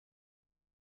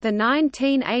The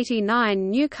 1989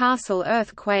 Newcastle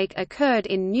earthquake occurred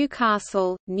in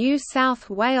Newcastle, New South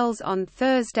Wales on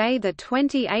Thursday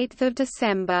 28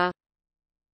 December.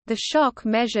 The shock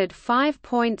measured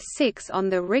 5.6 on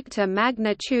the Richter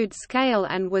magnitude scale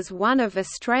and was one of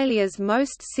Australia's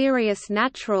most serious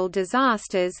natural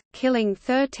disasters, killing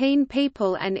 13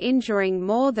 people and injuring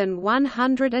more than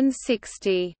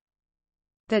 160.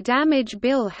 The damage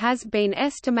bill has been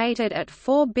estimated at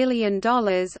 $4 billion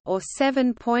or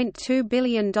 $7.2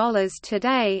 billion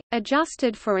today,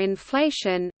 adjusted for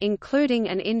inflation, including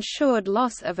an insured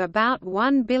loss of about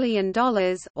 $1 billion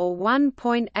or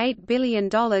 $1.8 billion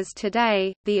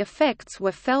today. The effects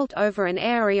were felt over an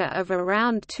area of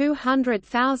around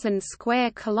 200,000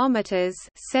 square kilometers,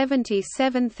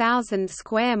 77,000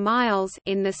 square miles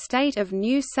in the state of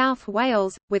New South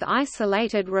Wales, with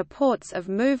isolated reports of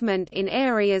movement in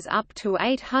areas up to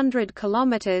 800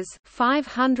 kilometers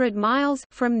 (500 miles)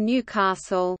 from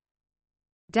Newcastle.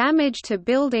 Damage to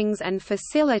buildings and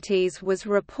facilities was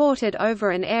reported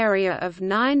over an area of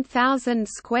 9,000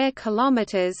 square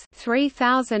kilometers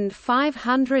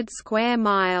 (3,500 square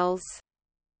miles).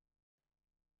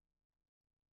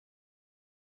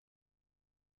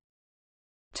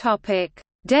 Topic: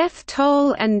 Death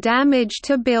toll and damage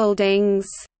to buildings.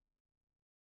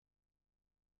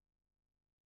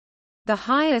 The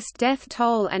highest death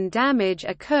toll and damage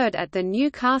occurred at the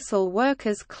Newcastle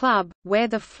Workers' Club, where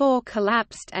the floor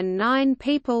collapsed and 9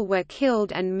 people were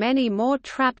killed and many more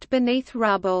trapped beneath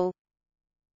rubble.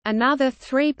 Another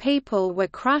 3 people were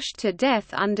crushed to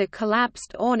death under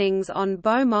collapsed awnings on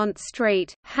Beaumont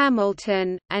Street,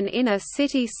 Hamilton, an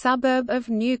inner-city suburb of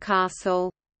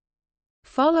Newcastle.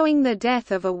 Following the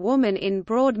death of a woman in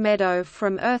Broadmeadow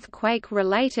from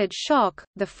earthquake-related shock,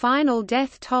 the final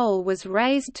death toll was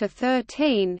raised to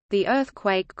 13. The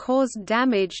earthquake caused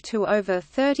damage to over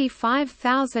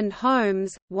 35,000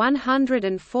 homes,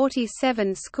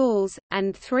 147 schools,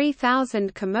 and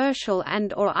 3,000 commercial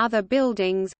and/or other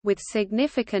buildings, with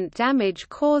significant damage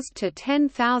caused to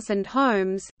 10,000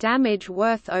 homes, damage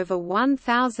worth over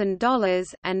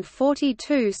 $1,000, and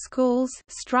 42 schools,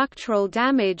 structural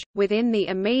damage within the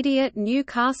immediate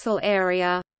Newcastle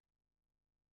area.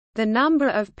 The number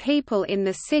of people in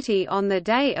the city on the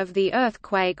day of the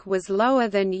earthquake was lower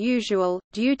than usual,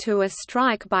 due to a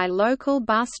strike by local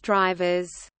bus drivers.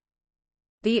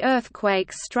 The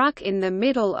earthquake struck in the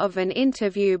middle of an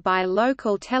interview by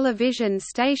local television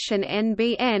station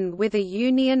NBN with a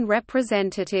union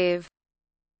representative.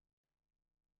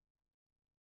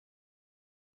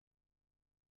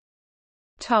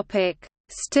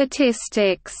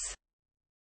 Statistics.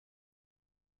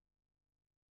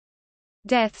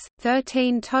 Deaths,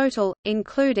 13 total,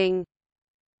 including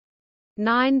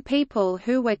 9 people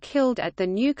who were killed at the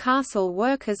Newcastle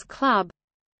Workers' Club,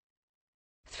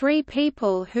 3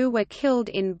 people who were killed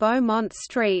in Beaumont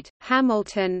Street,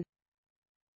 Hamilton,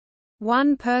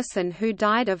 1 person who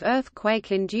died of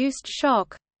earthquake-induced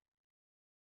shock.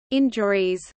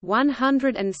 Injuries,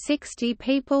 160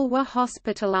 people were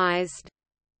hospitalized.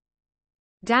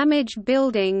 Damaged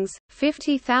buildings,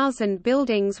 50,000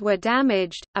 buildings were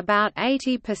damaged, about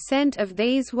 80% of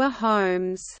these were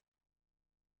homes.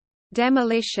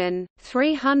 Demolition,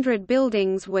 300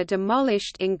 buildings were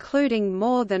demolished including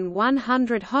more than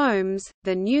 100 homes,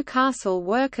 the Newcastle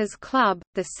Workers' Club,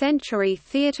 the Century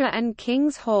Theatre and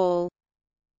King's Hall.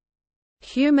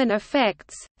 Human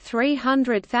effects,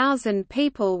 300,000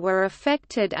 people were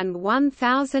affected and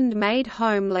 1,000 made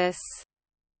homeless.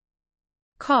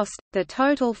 Cost: the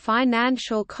total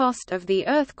financial cost of the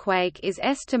earthquake is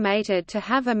estimated to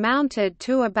have amounted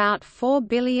to about $4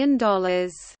 billion.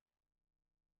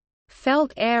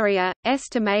 Felt area,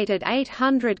 estimated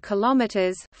 800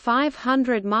 kilometers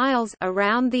 (500 miles)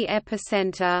 around the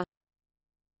epicenter.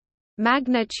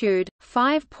 Magnitude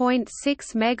 5.6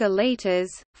 megaliters,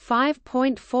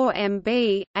 5.4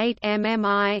 MB, 8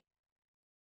 mmi.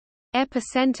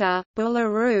 Epicenter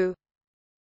Uluru.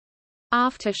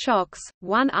 Aftershocks,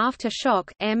 1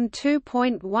 aftershock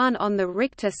M2.1 on the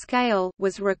Richter scale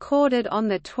was recorded on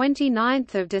 29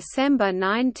 December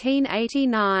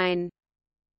 1989.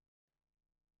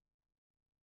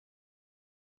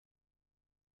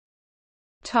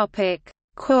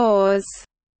 Cause.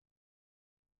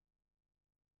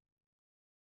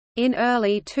 In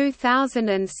early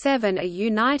 2007, a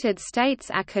United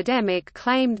States academic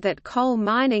claimed that coal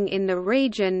mining in the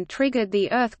region triggered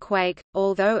the earthquake,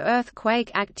 although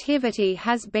earthquake activity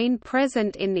has been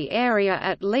present in the area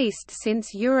at least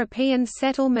since European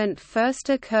settlement first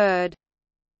occurred.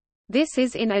 This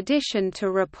is in addition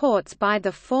to reports by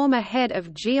the former head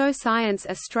of Geoscience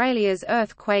Australia's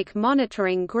Earthquake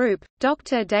Monitoring Group,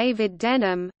 Dr. David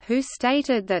Denham, who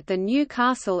stated that the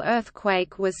Newcastle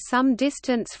earthquake was some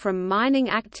distance from mining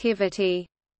activity.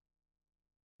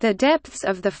 The depths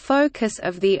of the focus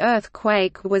of the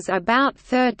earthquake was about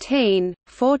 13–14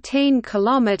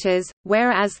 km,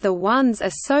 whereas the ones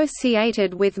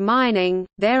associated with mining,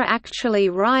 they're actually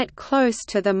right close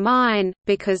to the mine,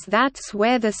 because that's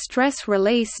where the stress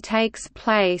release takes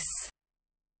place.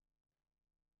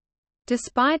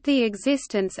 Despite the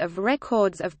existence of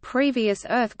records of previous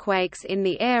earthquakes in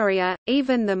the area,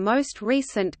 even the most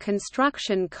recent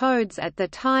construction codes at the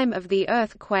time of the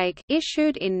earthquake,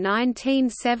 issued in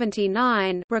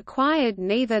 1979, required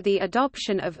neither the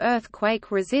adoption of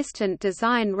earthquake-resistant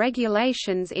design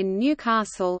regulations in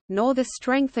Newcastle, nor the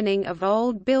strengthening of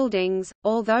old buildings,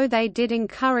 although they did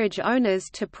encourage owners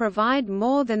to provide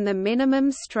more than the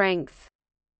minimum strength.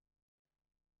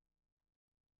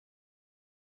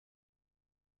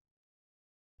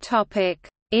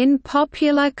 In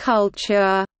popular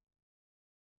culture,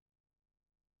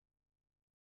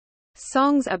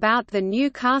 songs about the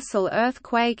Newcastle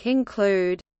earthquake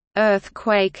include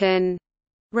 "Earthquakin'",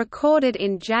 recorded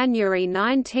in January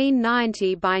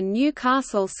 1990 by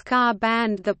Newcastle ska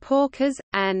band The Porkers,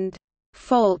 and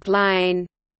 "Fault Lane"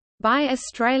 by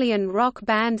Australian rock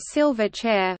band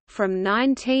Silverchair, from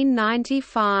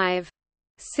 1995.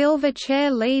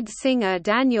 Silverchair lead singer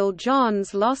Daniel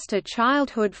Johns lost a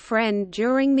childhood friend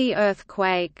during the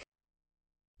earthquake.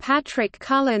 Patrick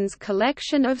Cullen's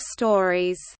collection of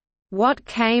stories, "What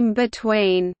Came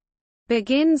Between",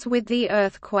 begins with the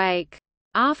earthquake.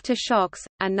 Aftershocks,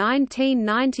 a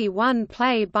 1991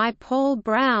 play by Paul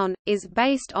Brown, is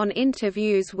based on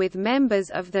interviews with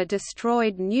members of the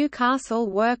destroyed Newcastle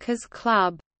Workers'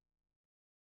 Club.